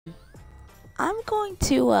I'm going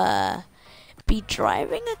to be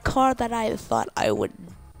driving a car that I thought I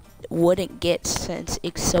wouldn't get since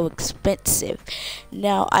it's so expensive.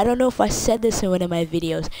 Now, I don't know if I said this in one of my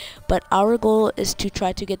videos, but our goal is to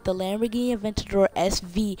try to get the Lamborghini Aventador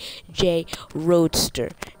SVJ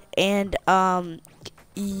Roadster. And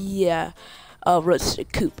yeah, Roadster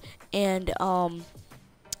Coupe. And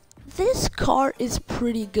this car is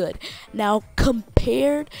pretty good. Now,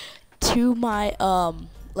 compared to my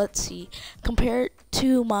compared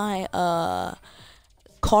to my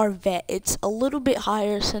Corvette, it's a little bit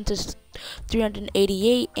higher since it's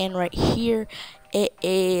 388, and right here it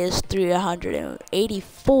is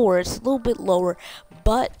 384. It's a little bit lower,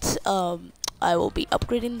 but I will be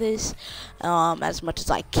upgrading this as much as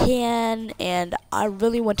I can, and I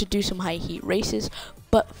really want to do some high heat races.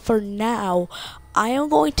 But for now, I am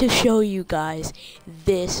going to show you guys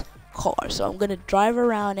this car. So I'm gonna drive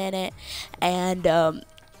around in it and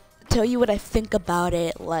tell you what I think about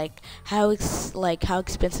it, like how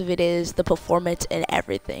expensive it is, the performance, and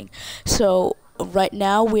everything. So right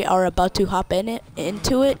now we are about to hop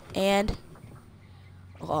into it, and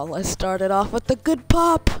let's start it off with the good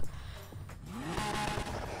pop.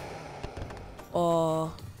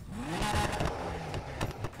 Oh.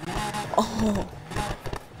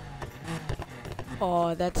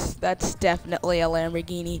 Oh, that's definitely a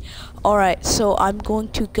Lamborghini. Alright, so I'm going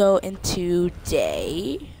to go into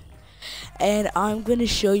day, and I'm going to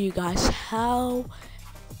show you guys how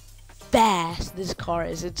fast this car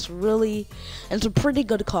is. It's a pretty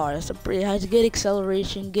good car. It has good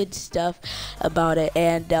acceleration, good stuff about it,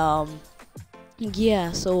 and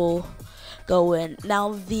yeah, so we'll go in.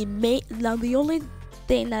 Now the only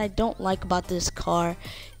thing that I don't like about this car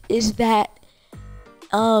is that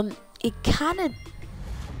it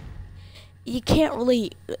you can't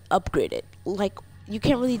really upgrade it. Like, you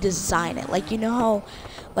can't really design it. Like, you know how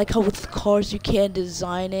with cars you can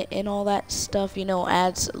design it and all that stuff, you know,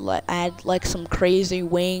 add like some crazy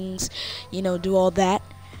wings, you know, do all that.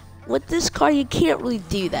 With this car you can't really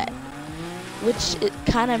do that, which it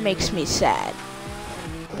kind of makes me sad.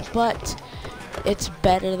 But it's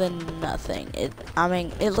better than nothing. I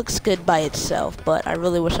mean, it looks good by itself, but I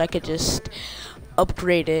really wish I could just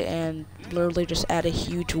upgrade it and literally just add a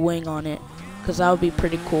huge wing on it, because that would be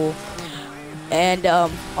pretty cool. And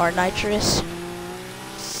our nitrous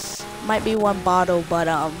might be one bottle, but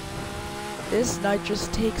this nitrous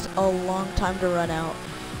takes a long time to run out,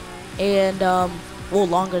 and well,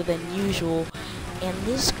 longer than usual. And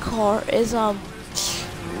this car is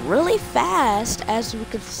really fast, as we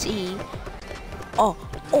can see. Oh,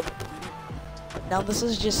 now this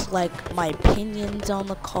is just like my opinions on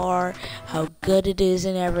the car, how good it is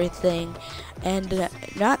and everything. And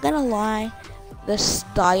not gonna lie, the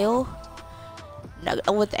style,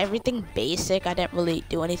 with everything basic, I didn't really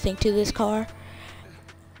do anything to this car.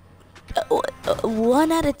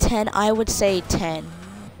 1 out of 10, I would say 10.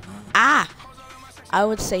 I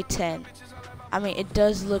would say 10. I mean, it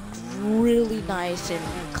does look really nice and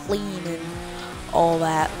clean and all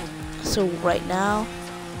that. So right now,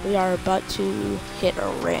 we are about to hit a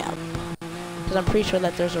ramp, because I'm pretty sure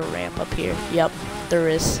that there's a ramp up here. Yep, there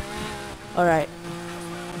is. Alright,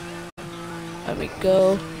 there we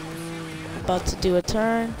go. About to do a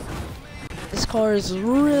turn. This car is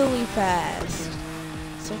really fast.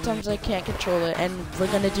 Sometimes I can't control it, and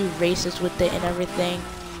we're gonna do races with it and everything.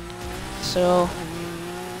 So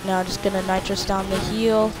now I'm just gonna nitrous down the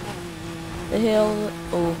hill.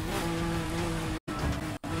 Oh,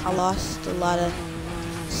 I lost a lot of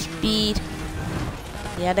speed.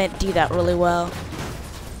 Yeah, I didn't do that really well.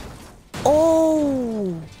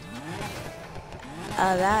 Oh,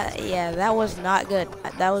 that was not good.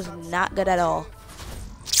 That was not good at all.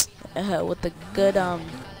 With the good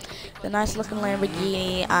the nice looking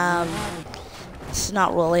Lamborghini, it's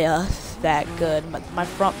not really that good. My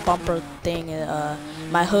front bumper thing,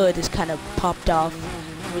 my hood is kind of popped off.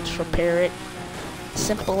 We just repair it.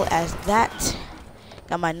 Simple as that.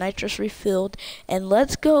 Got my nitrous refilled, and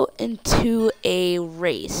let's go into a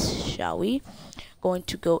race, shall we? Going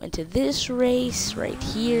to go into this race right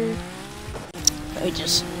here. I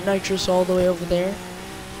just nitrous all the way over there.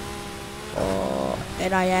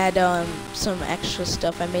 And I add some extra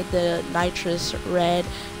stuff. I made the nitrous red,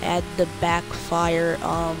 add the backfire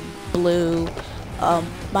blue.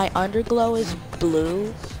 My underglow is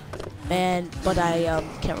blue, but I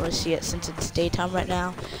can't really see it since it's daytime right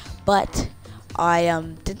now. But I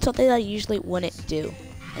did something that I usually wouldn't do,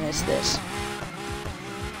 and it's this.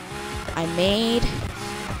 I made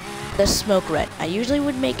the smoke red. I usually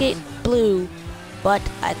would make it blue, but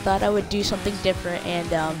I thought I would do something different and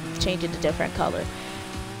change it to different color.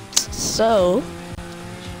 So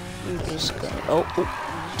We're just gonna, oh,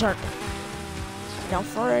 turn. Now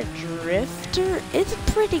for a drifter, it's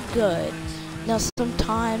pretty good. Now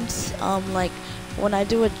sometimes, like when I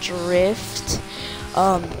do a drift,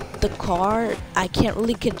 the car, I can't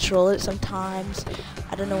really control it sometimes.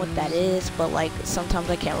 I don't know what that is, but like sometimes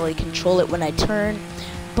I can't really control it when I turn.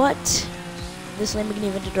 But this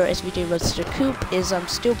Lamborghini Aventador SVJ Roadster Coupe is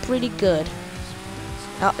still pretty good.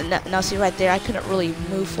 Now see right there, I couldn't really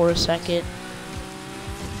move for a second.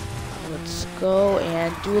 Let's go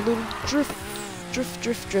and do a little drift.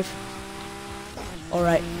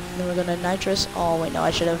 Alright, then we're gonna nitrous. Oh wait, no,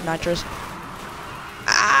 I should have nitrous.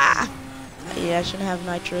 Ah! Yeah, I shouldn't have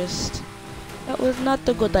nitrous. That was not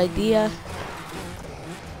a good idea.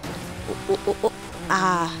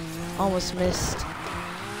 Ah, almost missed.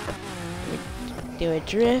 Do a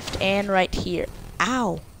drift and right here.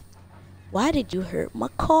 Ow! Why did you hurt my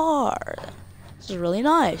car? This is really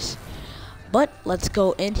nice. But let's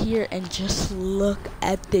go in here and just look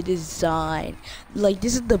at the design. Like,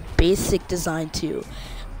 this is the basic design too.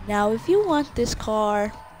 Now, if you want this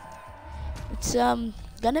car, it's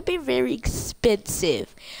gonna be very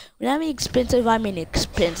expensive. When I mean expensive, I mean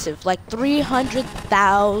expensive, like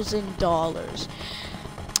 $300,000.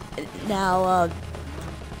 Now,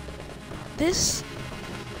 this,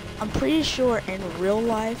 I'm pretty sure in real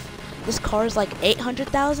life, this car is like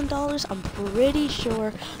 $800,000. I'm pretty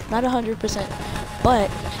sure, not 100%, but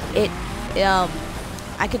it,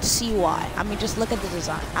 I could see why. I mean, just look at the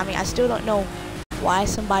design. I mean, I still don't know why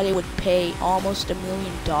somebody would pay almost $1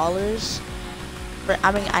 million.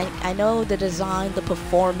 I mean, I know the design, the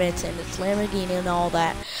performance, and it's Lamborghini and all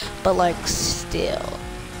that, but like still,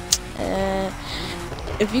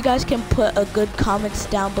 if you guys can put a good comments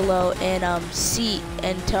down below and see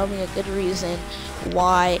and tell me a good reason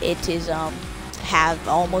why it is have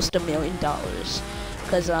almost $1 million,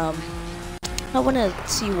 because I want to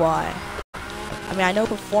see why. I mean, I know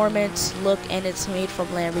performance, look, and it's made from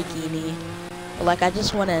Lamborghini, but like I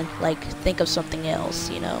just want to like think of something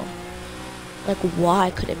else, you know. Like,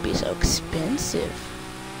 why could it be so expensive?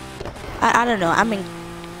 I don't know. I mean,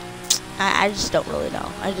 I just don't really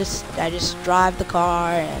know. I just drive the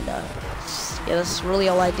car, and yeah, that's really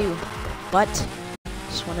all I do. But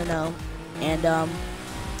just want to know, and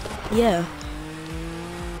yeah.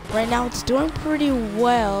 Right now it's doing pretty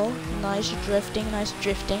well. Nice drifting.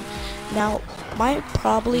 Now,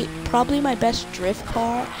 probably my best drift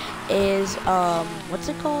car is what's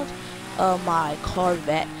it called? My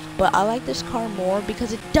Corvette. But I like this car more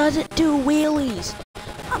because it doesn't do wheelies.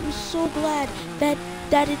 I'm so glad that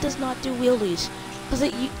it does not do wheelies,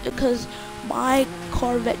 because my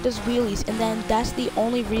Corvette does wheelies, and then that's the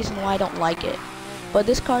only reason why I don't like it. But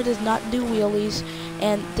this car does not do wheelies,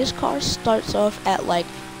 and this car starts off at like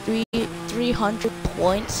 300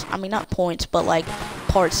 points. I mean, not points, but like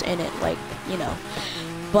parts in it, like, you know.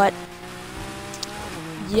 But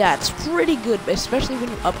yeah, it's pretty good, especially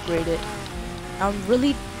when you upgrade it.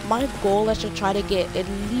 My goal is to try to get at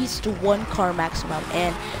least one car maximum,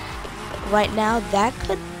 and right now that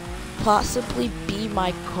could possibly be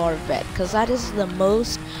my Corvette, because that is the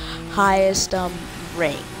most highest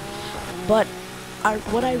rank. But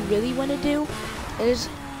what I really want to do is,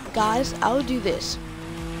 guys, I'll do this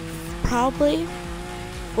probably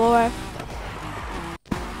for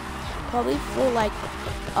like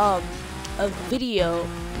a video,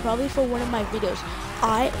 probably for one of my videos.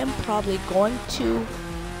 I am probably going to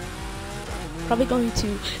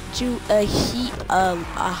do a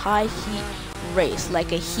high heat race,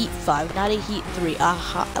 like a heat 5, not a heat 3,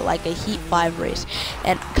 like a heat 5 race,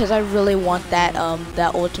 and because I really want that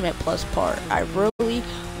that ultimate plus part. I really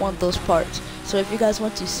want those parts. So if you guys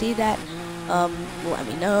want to see that, let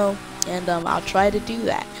me know, and I'll try to do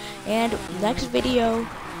that. And next video,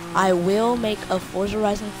 I will make a Forza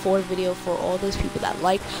Horizon 4 video for all those people that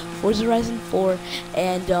like Forza Horizon 4,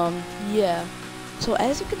 and yeah. So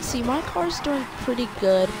as you can see, my car is doing pretty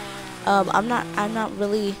good. I'm not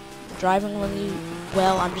really driving really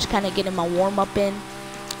well. I'm just kind of getting my warm up in.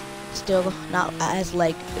 Still not as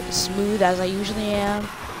like smooth as I usually am.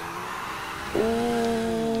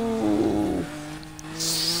 Ooh,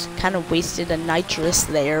 kind of wasted a nitrous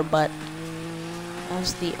there, but that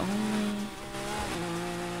was the only.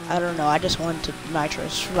 I don't know. I just wanted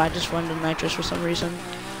nitrous. For some reason.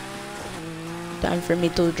 Time for me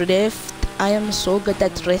to drift. I am so good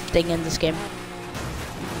at drifting in this game.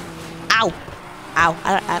 Ow! Ow!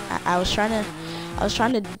 I was trying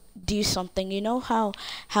to do something. You know how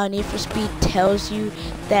Need for Speed tells you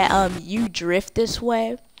that you drift this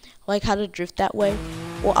way, like how to drift that way.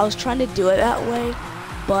 Well, I was trying to do it that way,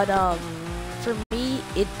 but for me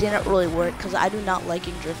it didn't really work because I do not like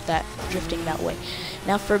drifting that way.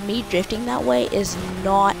 Now for me, drifting that way is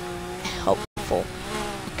not helpful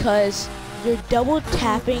because you're double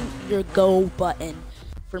tapping your go button.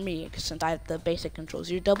 For me, since I have the basic controls,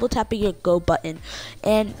 you're double tapping your go button,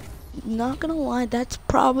 and not gonna lie, that's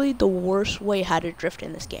probably the worst way how to drift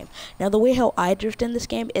in this game. Now the way how I drift in this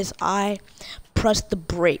game is I press the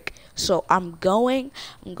brake. So I'm going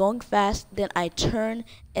fast, then I turn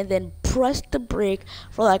and then press the brake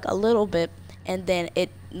for like a little bit, and then it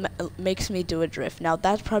makes me do a drift. Now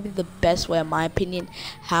that's probably the best way, in my opinion,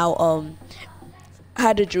 how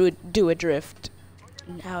to do a drift.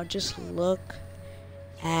 Now just look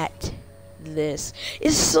at this.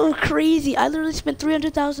 It's so crazy. I literally spent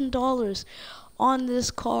 $300,000 on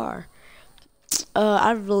this car.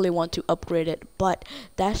 I really want to upgrade it, but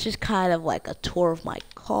that's just kind of like a tour of my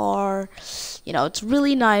car. You know, it's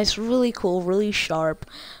really nice, really cool, really sharp.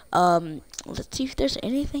 Let's see if there's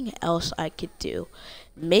anything else I could do.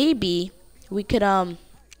 Maybe we could have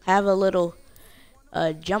a little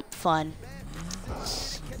jump fun.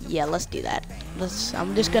 Yeah, let's do that.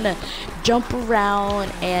 I'm just gonna jump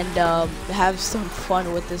around and have some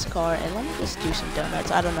fun with this car. And let me just do some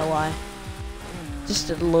donuts. I don't know why. Just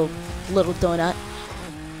a little donut.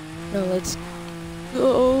 No, let's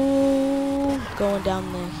go. Going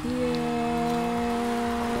down the hill.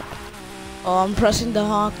 Oh, I'm pressing the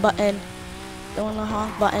honk button. Doing the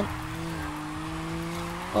honk button.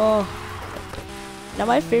 Oh. Now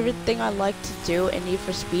my favorite thing I like to do in Need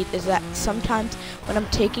for Speed is that sometimes when I'm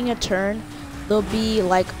taking a turn, there'll be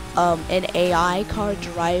like an AI car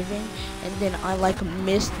driving, and then I like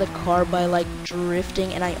miss the car by like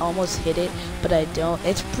drifting and I almost hit it, but I don't.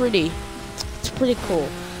 It's pretty cool.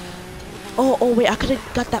 Oh wait, I could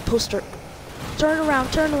have got that poster. Turn around.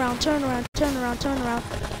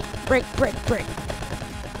 Brake.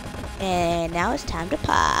 And now it's time to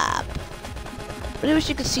pop. Really wish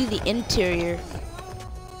you could see the interior.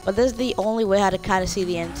 But this is the only way how to kind of see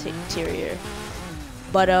the interior.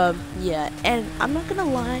 But yeah, and I'm not gonna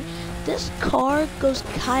lie, this car goes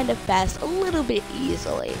kind of fast, a little bit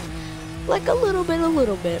easily, like a little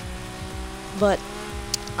bit. But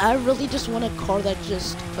I really just want a car that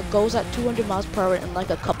just goes at 200 miles per hour in like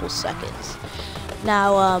a couple seconds.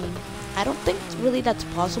 Now I don't think really that's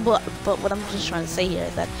possible, but what I'm just trying to say here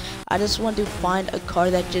is that I just want to find a car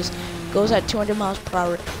that just goes at 200 miles per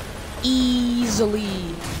hour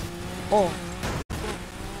easily. Oh,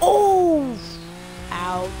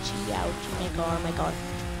 ouchie, my car.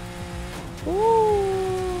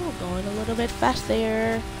 Ooh, going a little bit fast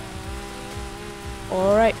there.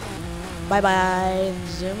 Alright, bye,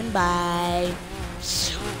 zooming by.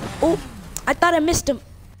 Oh, I thought I missed him.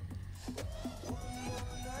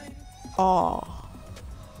 Oh,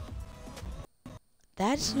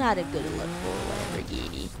 that's not a good look for a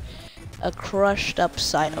Lamborghini. A crushed up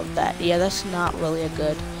side of that. Yeah, that's not really a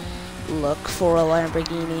good look for a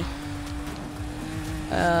Lamborghini.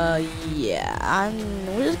 Yeah,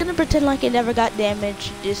 we're just gonna pretend like it never got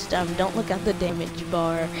damaged. Just don't look at the damage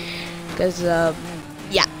bar, cause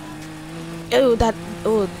yeah. Oh,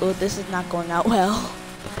 this is not going out well.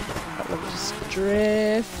 Let me just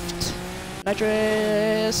drift.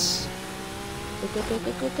 Nitrous.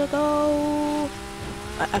 Go.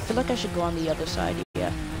 I feel like I should go on the other side.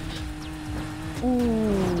 Yeah.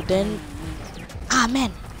 Ooh, then. Ah,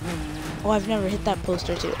 man. Oh, I've never hit that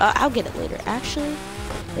poster too. I'll get it later. Actually,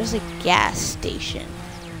 there's a gas station.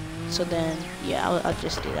 So then, yeah, I'll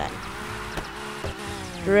just do that.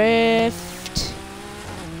 Drift.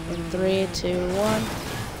 In 3, 2, 1.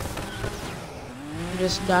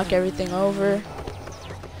 Just knock everything over.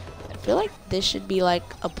 I feel like this should be like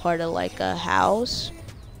a part of like a house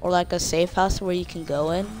or like a safe house where you can go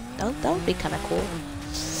in. That would be kind of cool.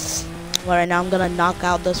 Alright, now I'm gonna knock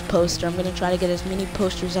out this poster. I'm gonna try to get as many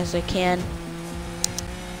posters as I can.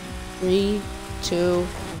 3, 2,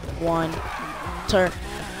 1, turn.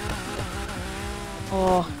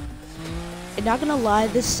 Oh, I'm not gonna lie,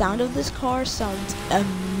 the sound of this car sounds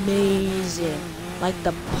amazing. Like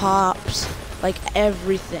the pops, like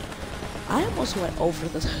everything. I almost went over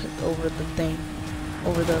the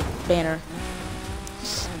banner.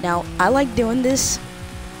 Now I like doing this,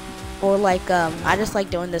 or like I just like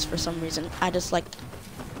doing this for some reason. I just like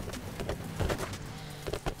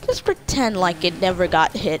pretend like it never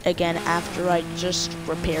got hit again after I just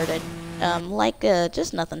repaired it.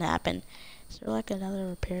 Just nothing happened. Is there like another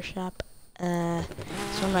repair shop? There's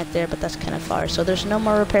one right there, but that's kind of far. So there's no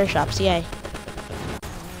more repair shops. Yay.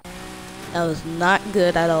 That was not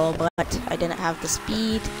good at all, but I didn't have the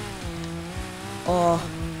speed. Oh.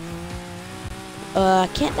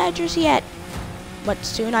 Can't nitrous yet. But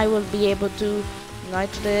soon I will be able to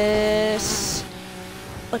Like this.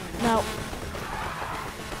 But now.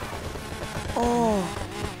 Oh.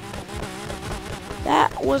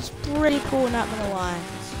 That was pretty cool, not gonna lie.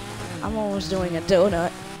 I'm almost doing a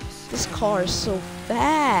donut. This car is so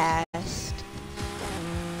fast.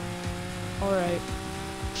 Alright.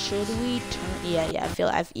 Should we turn?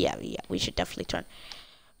 Yeah, we should definitely turn.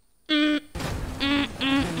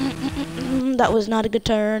 That was not a good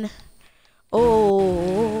turn.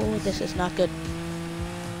 Oh, this is not good.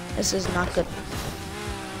 This is not good.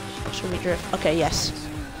 Should we drift? Okay, yes.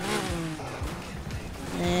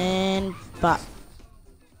 And bop.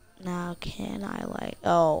 Now can I like?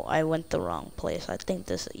 Oh, I went the wrong place. I think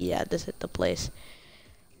this. Yeah, this is the place.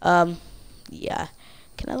 Yeah.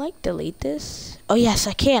 Can I like delete this? Oh yes,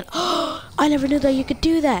 I can. Oh, I never knew that you could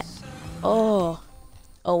do that. Oh.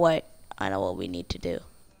 Oh wait, I know what we need to do.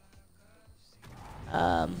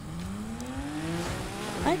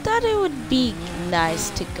 I thought it would be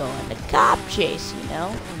nice to go in a cop chase, you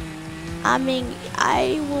know? I mean,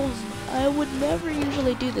 I would never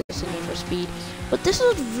usually do this in Need for Speed, but this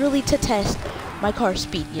was really to test my car's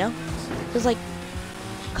speed, you know? Cause like,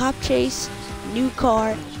 cop chase, new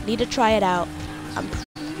car, need to try it out. I'm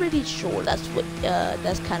pretty sure that's what,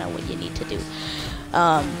 that's kind of what you need to do,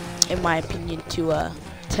 in my opinion, to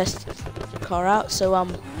test the car out. So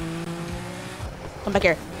come back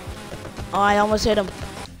here. Oh, I almost hit him.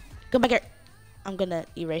 Come back here. I'm gonna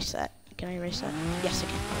erase that. Can I erase that? Yes, I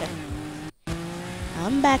can. Okay.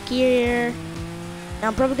 I'm back here. Now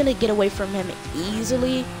I'm probably gonna get away from him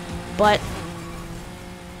easily, but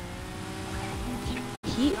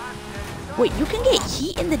he. Wait, you can get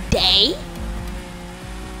heat in the day?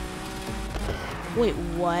 Wait,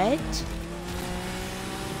 what?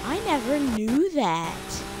 I never knew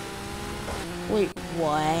that. Wait,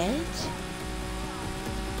 what?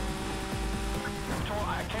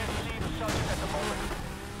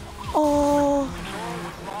 Oh.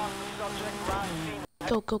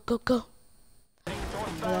 Go, go, go, go. Oh,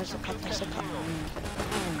 there's a cop, there's a cop.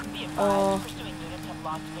 Oh.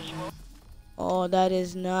 Oh, that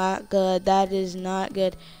is not good. That is not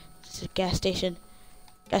good. It's a gas station.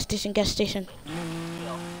 Gas station, gas station.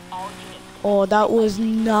 Oh, that was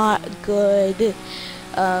not good.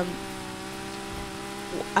 I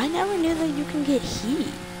never knew that you can get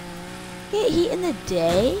heat. Get heat in the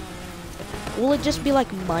day? Will it just be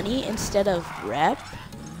like money instead of rep?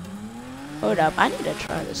 Hold up, I need to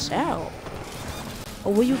try this out.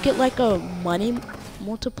 Or will you get like a money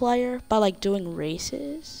multiplier by like doing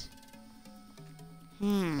races?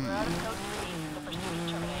 Let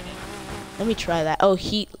me try that. Oh,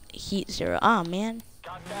 heat 0. Ah, man.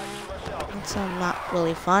 That's not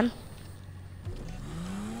really fun.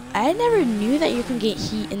 I never knew that you can get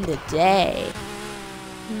heat in the day.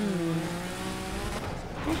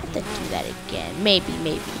 I have to do that again. Maybe.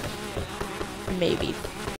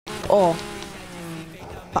 Oh.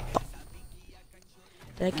 Pop, pop.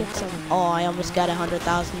 Did I get some? Oh, I almost got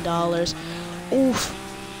 $100,000. Oof.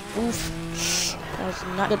 That was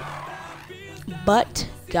not good. But,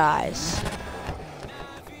 guys,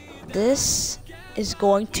 this is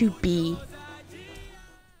going to be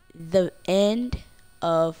the end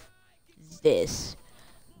of this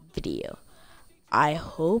video. I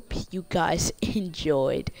hope you guys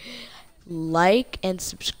enjoyed. Like and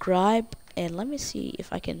subscribe, and let me see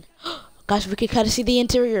if I can. Guys, we can kind of see the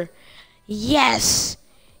interior. Yes,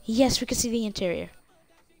 we can see the interior.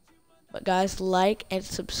 But guys, like and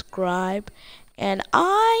subscribe, and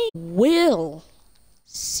I will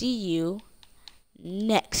see you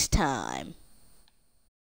next time.